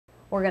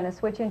We're going to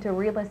switch into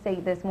real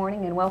estate this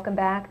morning and welcome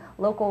back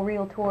local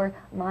realtor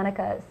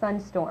Monica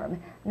Sunstorm.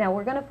 Now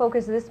we're going to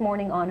focus this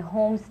morning on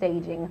home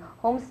staging.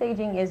 Home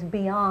staging is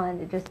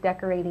beyond just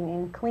decorating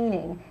and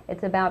cleaning.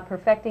 It's about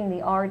perfecting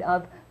the art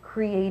of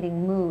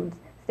creating moods.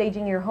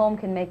 Staging your home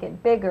can make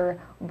it bigger,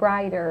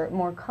 brighter,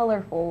 more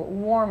colorful,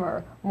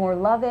 warmer, more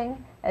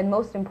loving, and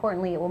most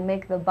importantly, it will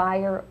make the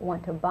buyer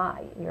want to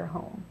buy your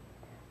home.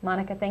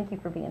 Monica, thank you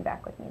for being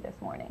back with me this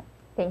morning.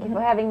 Thank you for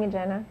having me,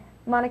 Jenna.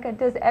 Monica,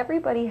 does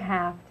everybody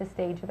have to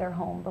stage their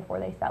home before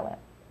they sell it?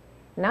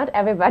 Not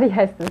everybody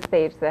has to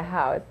stage their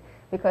house,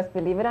 because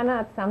believe it or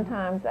not,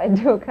 sometimes I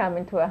do come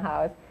into a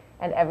house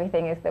and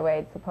everything is the way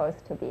it's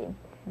supposed to be.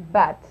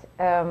 But,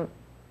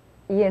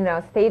 you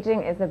know,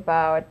 staging is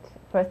about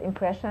first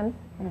impressions,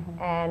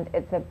 and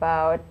it's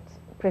about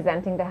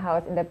presenting the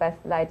house in the best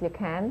light you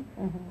can,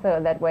 so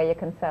that way you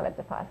can sell it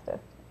the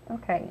fastest.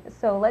 Okay,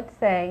 so let's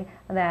say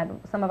that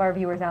some of our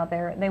viewers out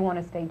there, they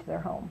want to stage their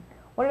home.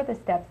 What are the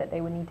steps that they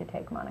would need to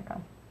take, Monica?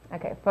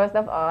 Okay, first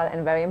of all,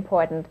 and very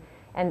important,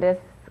 and this,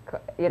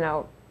 you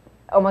know,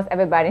 almost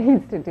everybody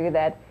needs to do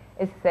that,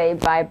 is say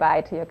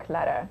bye-bye to your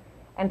clutter.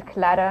 And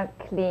clutter,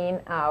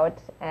 clean out,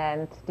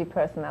 and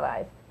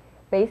depersonalize.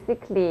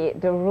 Basically,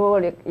 the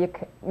rule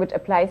which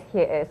applies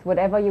here is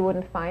whatever you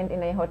wouldn't find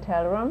in a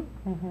hotel room,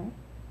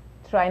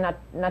 try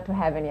not to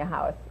have in your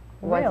house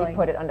once you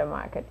put it on the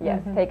market.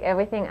 Yes, take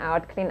everything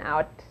out, clean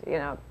out, you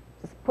know,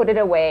 just put it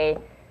away,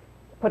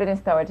 put it in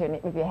storage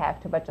if you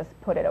have to, but just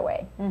put it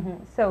away.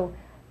 So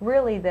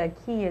really the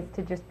key is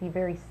to just be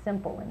very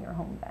simple in your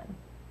home then.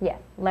 Yes.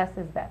 Less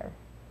is better.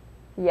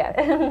 Yes,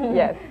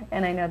 yes.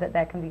 And I know that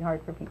that can be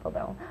hard for people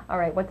though. All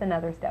right, what's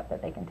another step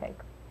that they can take?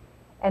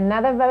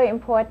 Another very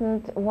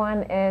important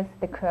one is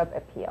the curb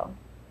appeal.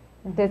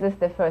 This is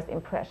the first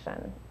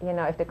impression. You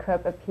know, if the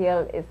curb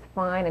appeal is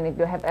fine and if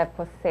you have a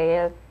for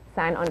sale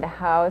sign on the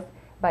house,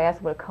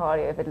 buyers will call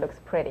you if it looks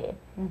pretty.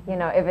 You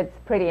know, if it's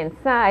pretty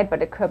inside but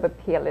the curb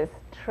appeal is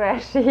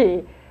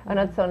trashy or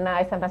not so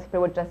nice, sometimes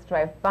people would just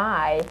drive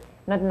by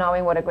not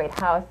knowing what a great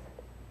house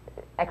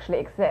actually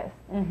exists.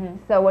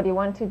 So what you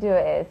want to do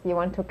is you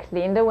want to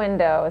clean the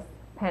windows,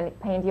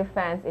 paint your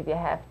fence if you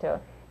have to,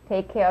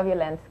 take care of your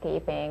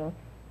landscaping,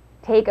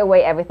 take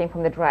away everything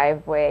from the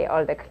driveway,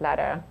 all the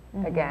clutter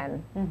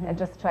again, and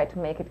just try to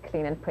make it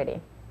clean and pretty.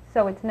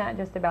 So it's not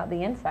just about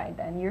the inside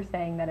then, you're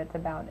saying that it's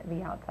about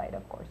the outside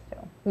of course too.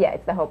 Yeah,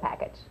 it's the whole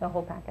package. The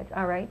whole package.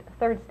 All right,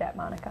 third step,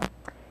 Monica.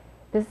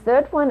 The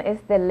third one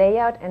is the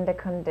layout and the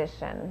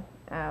condition.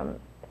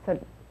 So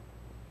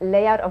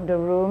layout of the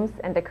rooms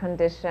and the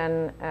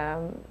condition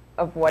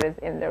of what is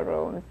in the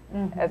rooms,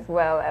 as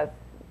well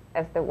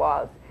as the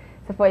walls.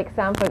 So for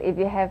example, if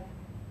you have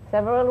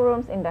several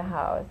rooms in the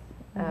house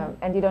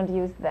and you don't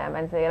use them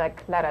and they're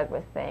like cluttered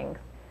with things,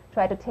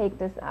 try to take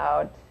this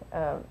out,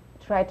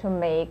 try to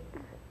make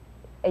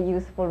a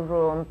useful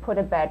room, put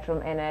a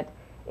bedroom in it.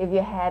 If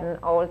you had an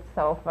old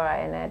sofa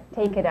in it,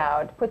 take it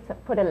out,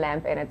 put a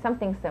lamp in it,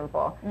 something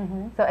simple.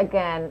 So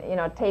again, you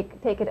know, take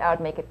it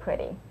out, make it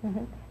pretty.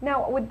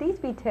 Now, would these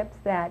be tips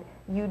that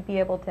you'd be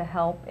able to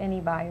help any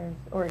buyers,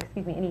 or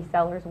excuse me, any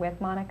sellers with,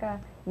 Monica?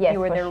 Yes, you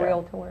were for their sure.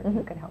 realtor,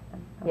 you could help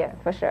them. Okay. Yes,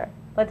 for sure.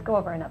 Let's go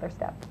over another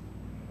step.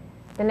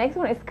 The next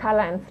one is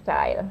color and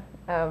style.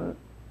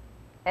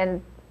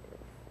 And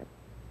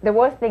the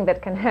worst thing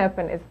that can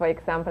happen is, for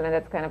example, and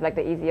that's kind of like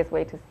the easiest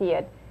way to see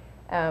it,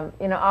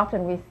 you know,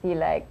 often we see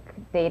like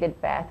dated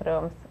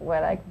bathrooms where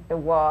like the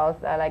walls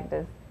are like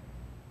this,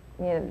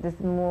 you know, this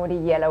moody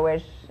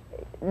yellowish,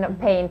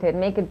 painted,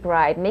 make it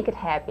bright, make it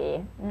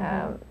happy.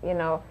 You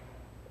know,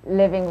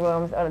 living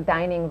rooms or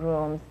dining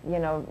rooms, you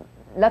know,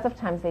 lots of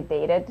times they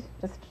dated.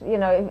 Just, you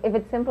know, if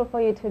it's simple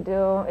for you to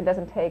do, it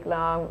doesn't take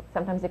long.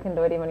 Sometimes you can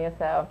do it even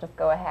yourself. Just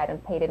go ahead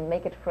and paint it and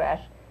make it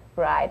fresh,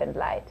 bright and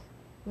light.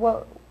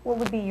 What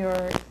would be your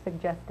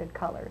suggested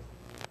colors?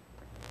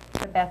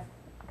 The best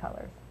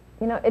colors?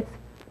 You know, it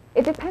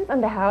depends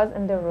on the house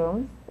and the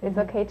rooms. It's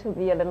okay to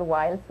be a little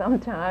wild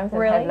sometimes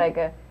and have like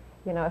a,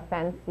 you know, a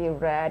fancy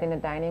red in a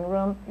dining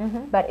room.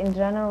 But in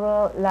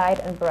general, light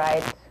and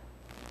bright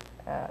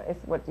is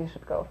what you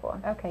should go for.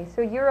 Okay,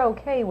 so you're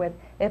okay with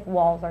if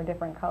walls are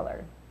different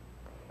colors?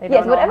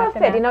 Yes, whatever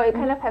fit. You know, you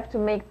kind of have to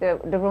make the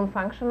room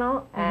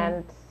functional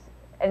and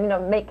you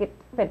know, make it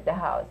fit the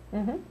house.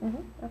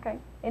 Okay.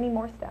 Any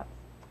more steps?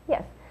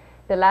 Yes.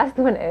 The last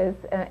one is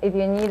if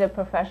you need a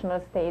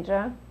professional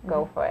stager,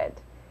 go for it.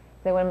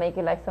 They will make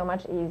it like so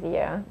much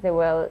easier. They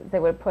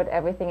will put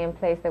everything in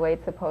place the way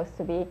it's supposed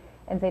to be,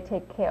 and they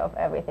take care of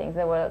everything.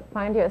 They will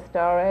find you a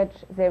storage.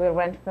 They will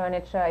rent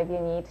furniture if you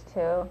need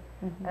to,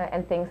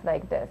 and things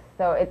like this.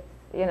 So it's,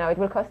 you know, it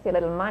will cost you a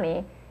little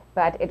money,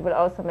 but it will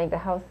also make the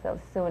house sell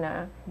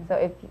sooner. So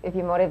if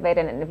you're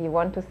motivated and if you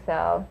want to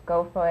sell,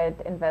 go for it.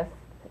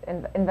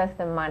 Invest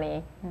the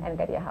money and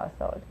get your house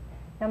sold.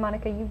 Now,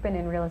 Monica, you've been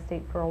in real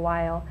estate for a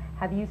while.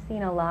 Have you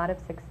seen a lot of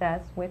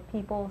success with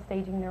people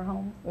staging their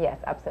homes? Yes,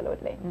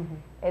 absolutely.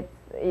 It's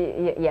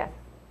yes.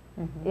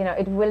 You know,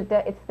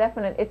 it's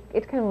definite.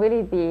 It can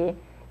really be,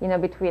 you know,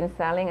 between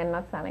selling and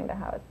not selling the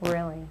house.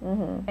 Really?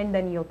 And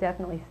then you'll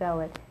definitely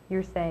sell it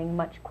you're saying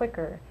much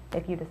quicker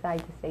if you decide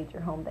to stage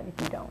your home than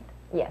if you don't.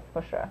 Yes,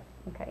 for sure.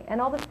 Okay, and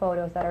all the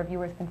photos that our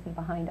viewers can see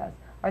behind us,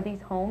 are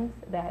these homes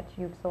that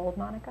you've sold,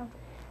 Monica?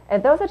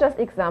 Those are just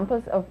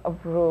examples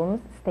of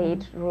rooms,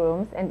 staged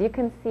rooms, and you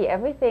can see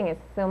everything is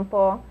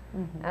simple,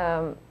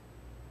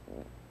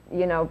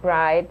 you know,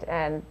 bright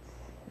and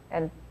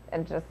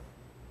just,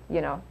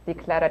 you know,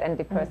 decluttered and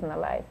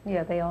depersonalized.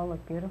 Yeah, they all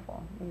look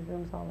beautiful. These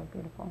rooms all look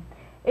beautiful.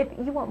 If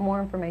you want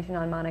more information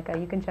on Monica,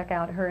 you can check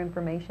out her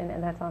information,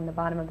 and that's on the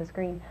bottom of the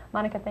screen.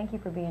 Monica, thank you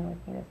for being with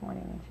me this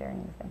morning and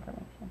sharing this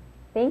information.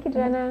 Thank you,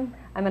 Jenna.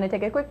 I'm going to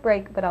take a quick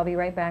break, but I'll be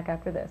right back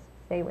after this.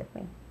 Stay with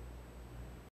me.